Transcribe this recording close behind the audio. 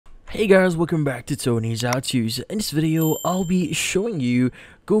Hey guys, welcome back to Tony's How To's. In this video, I'll be showing you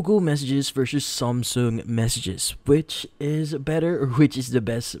Google Messages versus Samsung Messages. Which is better or which is the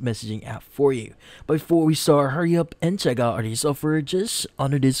best messaging app for you? But before we start, hurry up and check out our software just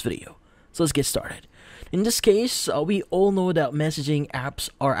under this video. So let's get started. In this case, we all know that messaging apps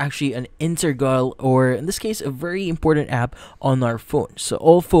are actually an integral, or in this case, a very important app on our phone. So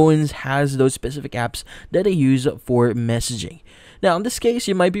all phones has those specific apps that they use for messaging. Now, in this case,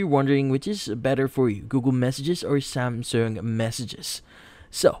 you might be wondering which is better for you, Google Messages or Samsung Messages.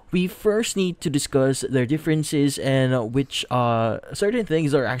 So, we first need to discuss their differences and which certain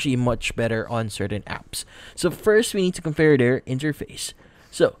things are actually much better on certain apps. So, first, we need to compare their interface.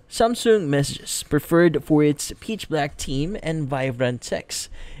 So, Samsung Messages, preferred for its pitch black theme and vibrant text.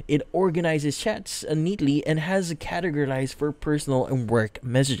 It organizes chats neatly and has categorized for personal and work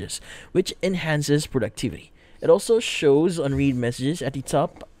messages, which enhances productivity. It also shows unread messages at the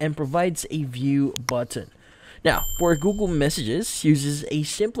top and provides a view button. Now, for Google Messages, uses a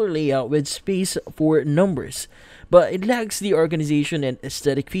simpler layout with space for numbers, but it lacks the organization and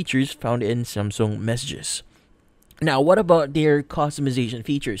aesthetic features found in Samsung Messages. Now, what about their customization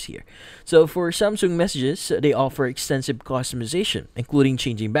features here? So for Samsung Messages, they offer extensive customization, including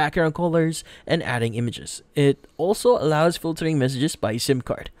changing background colors and adding images. It also allows filtering messages by SIM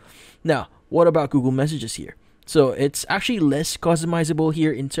card. Now, what about Google Messages here? So it's actually less customizable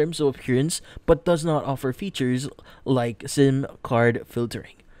here in terms of appearance, but does not offer features like SIM card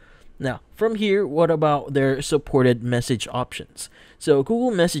filtering. Now, from here, what about their supported message options? So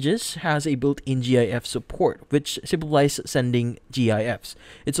Google Messages has a built-in GIF support, which simplifies sending GIFs.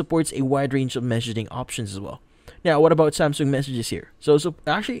 It supports a wide range of messaging options as well. Now, what about Samsung Messages here? So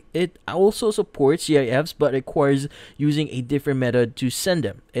actually, it also supports GIFs, but requires using a different method to send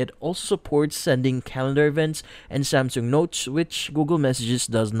them. It also supports sending calendar events and Samsung Notes, which Google Messages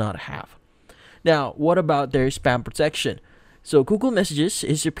does not have. Now, what about their spam protection? So Google Messages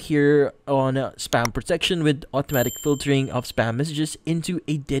is superior on spam protection with automatic filtering of spam messages into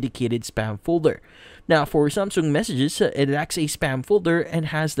a dedicated spam folder. Now, for Samsung Messages, it lacks a spam folder and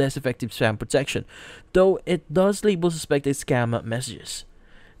has less effective spam protection, though it does label suspected scam messages.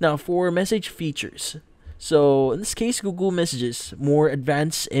 Now, for message features. So, in this case, Google Messages, more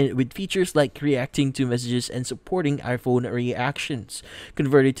advanced with features like reacting to messages and supporting iPhone reactions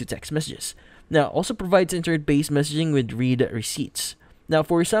converted to text messages. Now, also provides internet-based messaging with read receipts. Now,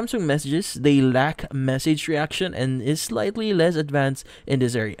 for Samsung Messages, they lack message reaction and is slightly less advanced in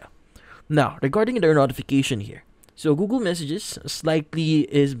this area. Now, regarding their notification here. So, Google Messages slightly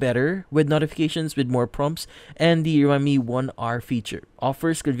is better with notifications with more prompts, and the Remind Me 1R feature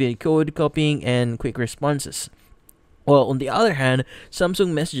offers convenient code copying and quick responses. Well, on the other hand,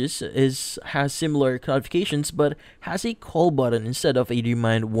 Samsung Messages has similar notifications but has a call button instead of a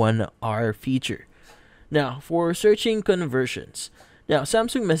Remind 1R feature. Now, for searching conversions. Now,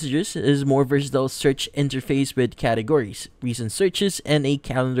 Samsung Messages is more versatile search interface with categories, recent searches, and a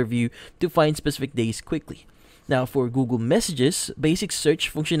calendar view to find specific days quickly. Now, for Google Messages, basic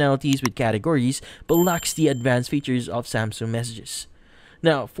search functionalities with categories but lacks the advanced features of Samsung Messages.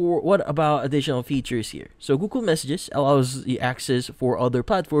 Now, for what about additional features here? So Google Messages allows the access for other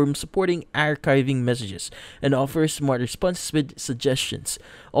platforms supporting archiving messages and offers smart responses with suggestions.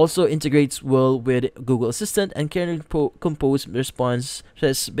 Also integrates well with Google Assistant and can compose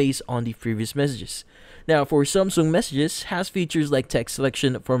responses based on the previous messages. Now, for Samsung Messages, has features like text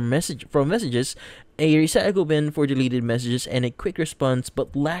selection from messages, a recycle bin for deleted messages, and a quick response,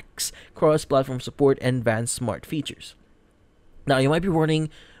 but lacks cross-platform support and advanced smart features. Now, you might be wondering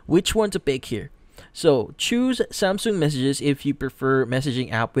which one to pick here. So, choose Samsung Messages if you prefer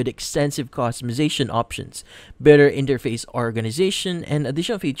messaging app with extensive customization options, better interface organization, and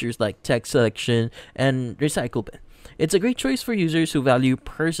additional features like text selection and recycle bin. It's a great choice for users who value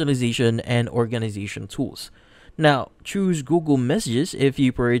personalization and organization tools. Now, choose Google Messages if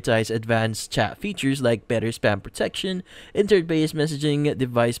you prioritize advanced chat features like better spam protection, internet-based messaging,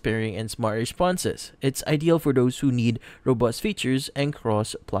 device pairing, and smart responses. It's ideal for those who need robust features and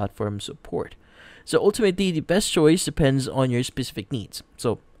cross-platform support. So ultimately, the best choice depends on your specific needs.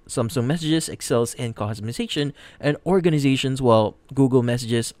 So Samsung Messages excels in customization and organizations, while Google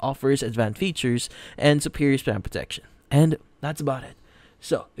Messages offers advanced features and superior spam protection. And that's about it.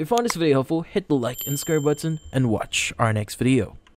 So, if you found this video helpful, hit the like and subscribe button and watch our next video.